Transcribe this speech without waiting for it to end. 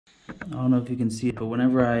I don't know if you can see it, but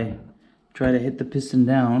whenever I try to hit the piston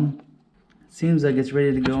down, it seems like it's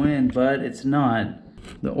ready to go in, but it's not.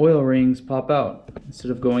 The oil rings pop out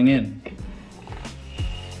instead of going in.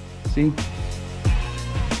 See?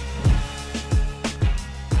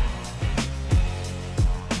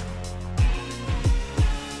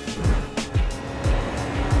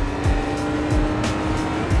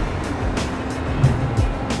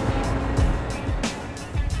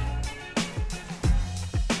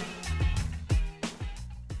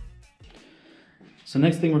 So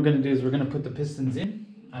next thing we're going to do is we're going to put the pistons in.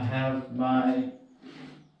 I have my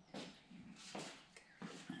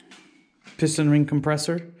piston ring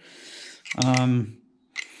compressor. Yeah.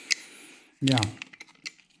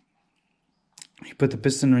 You put the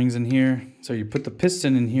piston rings in here. So you put the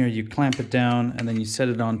piston in here, you clamp it down, and then you set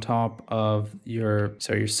it on top of your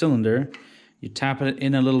cylinder. You tap it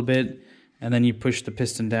in a little bit, and then you push the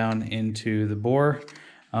piston down into the bore.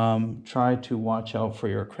 Try to watch out for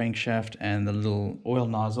your crankshaft and the little oil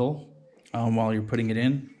nozzle while you're putting it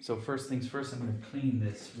in. So first things first, I'm going to clean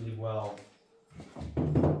this really well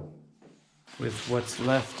with what's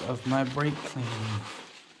left of my brake cleaning.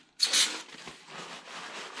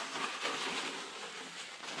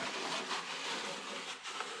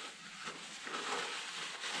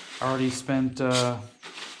 I already spent a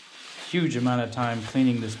huge amount of time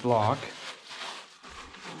cleaning this block.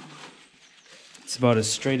 It's about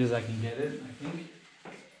as straight as I can get it, I think.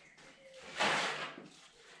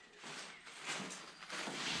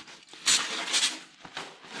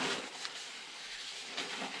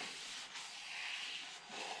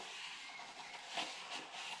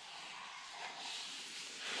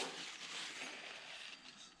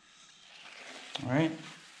 All right.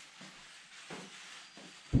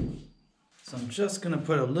 So I'm just gonna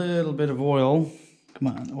put a little bit of oil. Come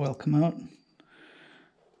on, oil, come out.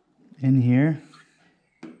 In here.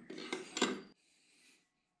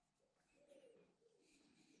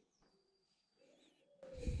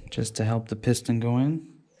 Just to help the piston go in.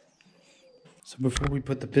 So before we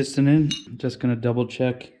put the piston in, I'm just going to double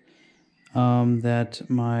check that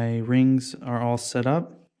my rings are all set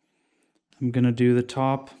up. I'm going to do the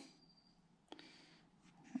top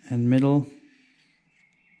and middle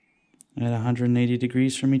at 180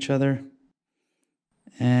 degrees from each other,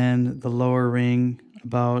 and the lower ring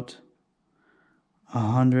about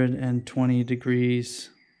 120 degrees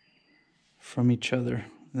from each other.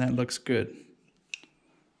 And that looks good.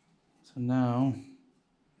 So now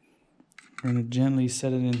we're going to gently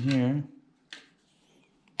set it in here.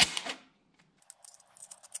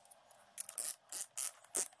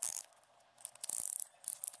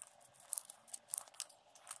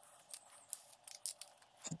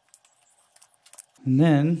 And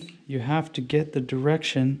then you have to get the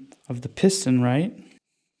direction of the piston right.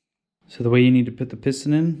 So the way you need to put the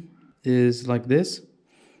piston in is like this.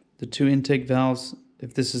 The two intake valves,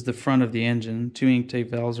 if this is the front of the engine, two intake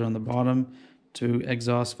valves are on the bottom, two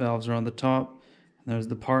exhaust valves are on the top, and there's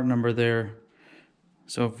the part number there.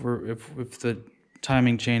 So if the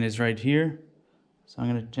timing chain is right here, so I'm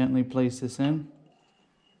going to gently place this in.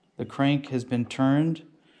 The crank has been turned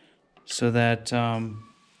so that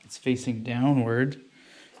it's facing downward.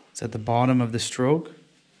 It's at the bottom of the stroke.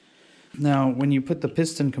 Now, when you put the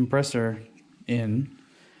piston compressor in,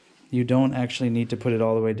 you don't actually need to put it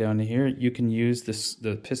all the way down to here. You can use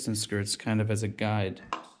the piston skirts kind of as a guide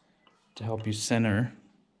to help you center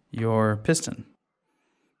your piston.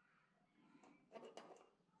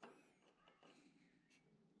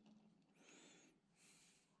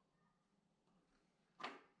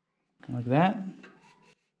 Like that.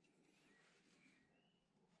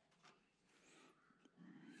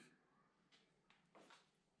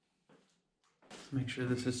 Make sure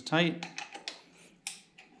this is tight.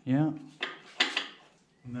 Yeah.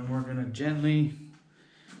 And then we're going to gently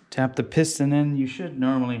tap the piston in. You should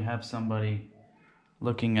normally have somebody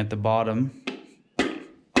looking at the bottom.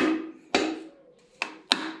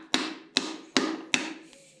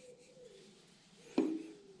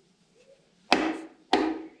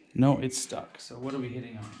 No, it's stuck. So what are we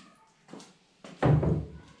hitting on?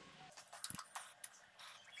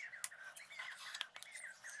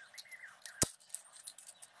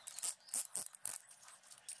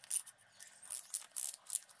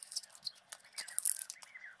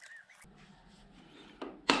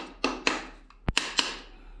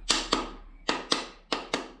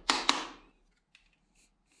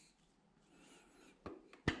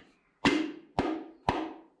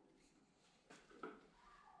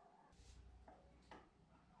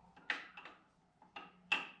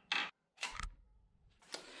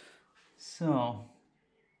 So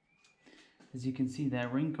as you can see,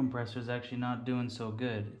 that ring compressor is actually not doing so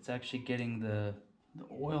good. It's actually getting the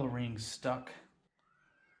oil ring stuck.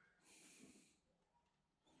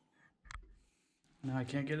 Now I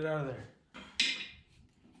can't get it out of there.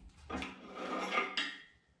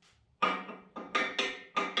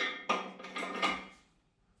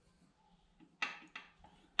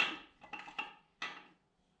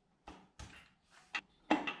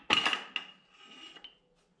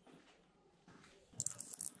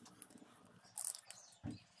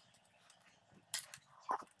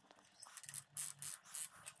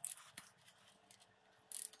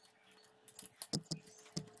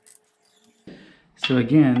 So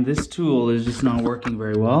again, this tool is just not working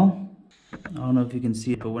very well. I don't know if you can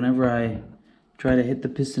see it, but whenever I try to hit the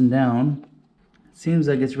piston down, it seems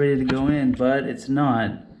like it's ready to go in, but it's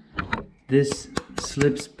not. This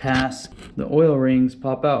slips past, the oil rings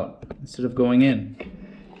pop out instead of going in.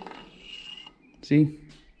 See?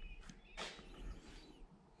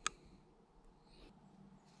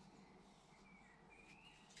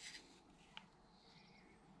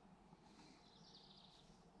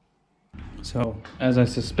 So, as I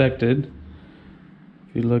suspected,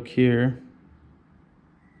 if you look here,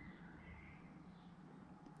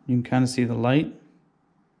 you can kind of see the light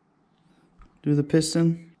through the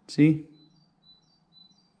piston. See?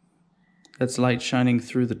 That's light shining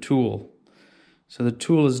through the tool. So the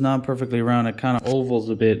tool is not perfectly round, it kind of ovals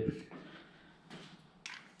a bit.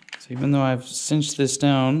 So even though I've cinched this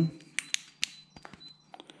down,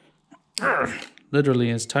 literally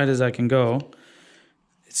as tight as I can go,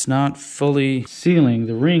 it's not fully sealing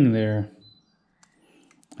the ring there.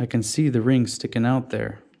 I can see the ring sticking out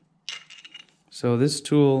there. So this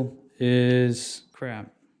tool is crap.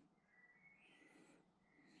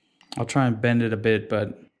 I'll try and bend it a bit,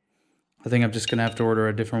 but I think I'm just gonna have to order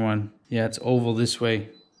a different one. Yeah, it's oval this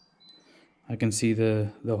way. I can see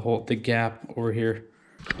the gap over here.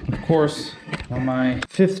 Of course, on my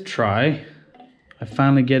 5th try, I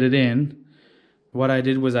finally get it in. What I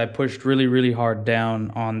did was I pushed really, really hard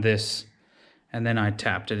down on this, and then I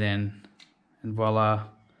tapped it in, and voila,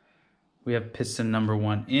 we have piston number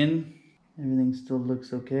 1 in. Everything still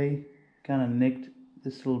looks okay. Kind of nicked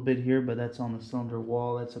this little bit here, but that's on the cylinder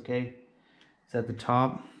wall, that's okay. It's at the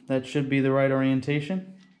top. That should be the right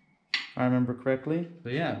orientation, if I remember correctly.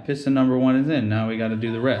 But yeah, piston number 1 is in. Now we got to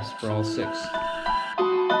do the rest for all 6.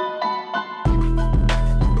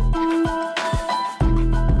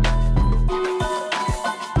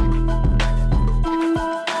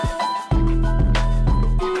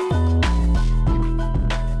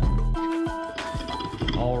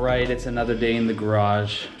 It's another day in the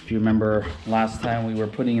garage. If you remember last time, we were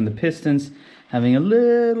putting in the pistons, having a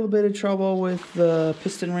little bit of trouble with the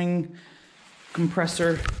piston ring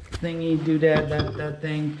compressor thingy, doodad, that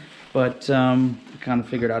thing, but kind of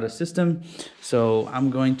figured out a system. So I'm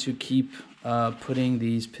going to keep putting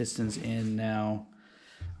these pistons in now.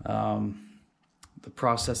 The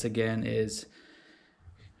process again is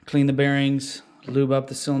clean the bearings, lube up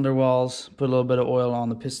the cylinder walls, put a little bit of oil on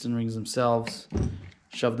the piston rings themselves,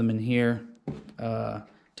 shove them in here,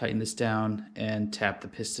 tighten this down, and tap the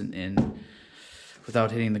piston in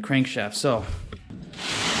without hitting the crankshaft. So,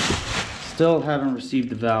 still haven't received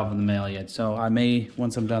the valve in the mail yet, so I may,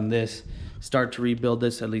 once I'm done this, start to rebuild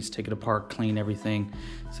this, at least take it apart, clean everything,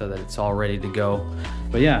 so that it's all ready to go.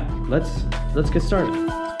 But yeah, let's get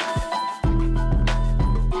started.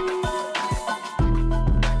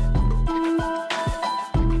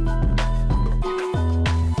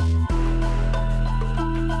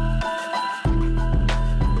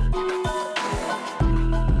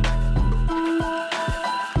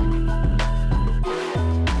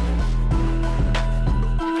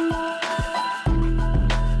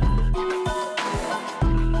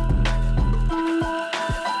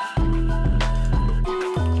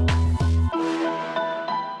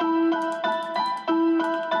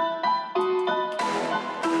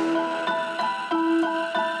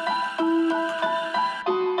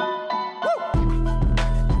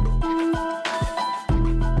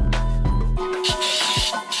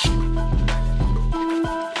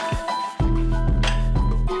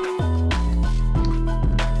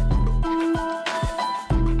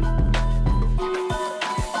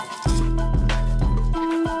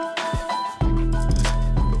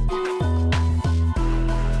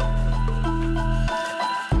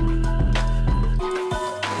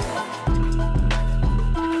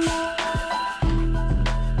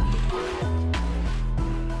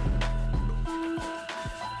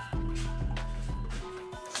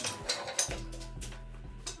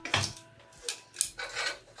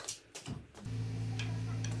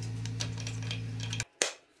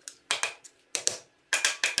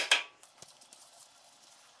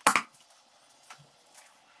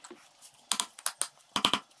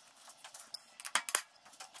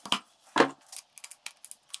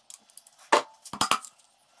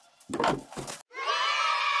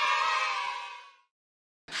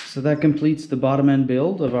 So that completes the bottom end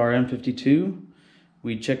build of our N52.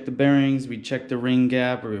 We checked the bearings, we checked the ring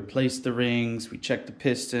gap, we replaced the rings, we checked the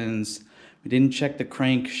pistons. We didn't check the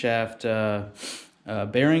crankshaft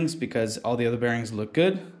bearings because all the other bearings look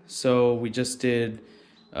good. So we just did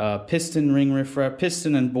piston ring refresh,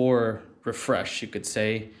 piston and bore refresh, you could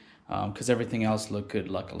say, because everything else looked good,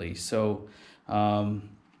 luckily. So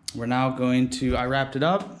we're now going to, I wrapped it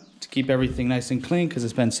up to keep everything nice and clean because I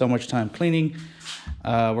spent so much time cleaning.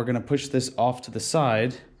 We're gonna push this off to the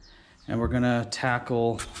side and we're gonna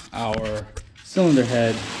tackle our cylinder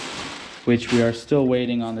head, which we are still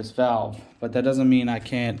waiting on this valve. But that doesn't mean I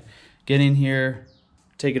can't get in here,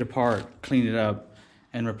 take it apart, clean it up,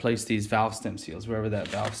 and replace these valve stem seals, wherever that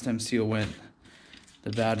valve stem seal went.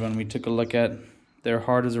 The bad one we took a look at, they're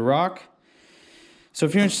hard as a rock. So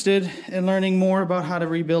if you're interested in learning more about how to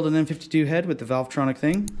rebuild an N52 head with the Valvetronic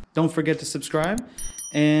thing, don't forget to subscribe,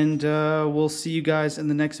 and we'll see you guys in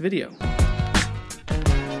the next video.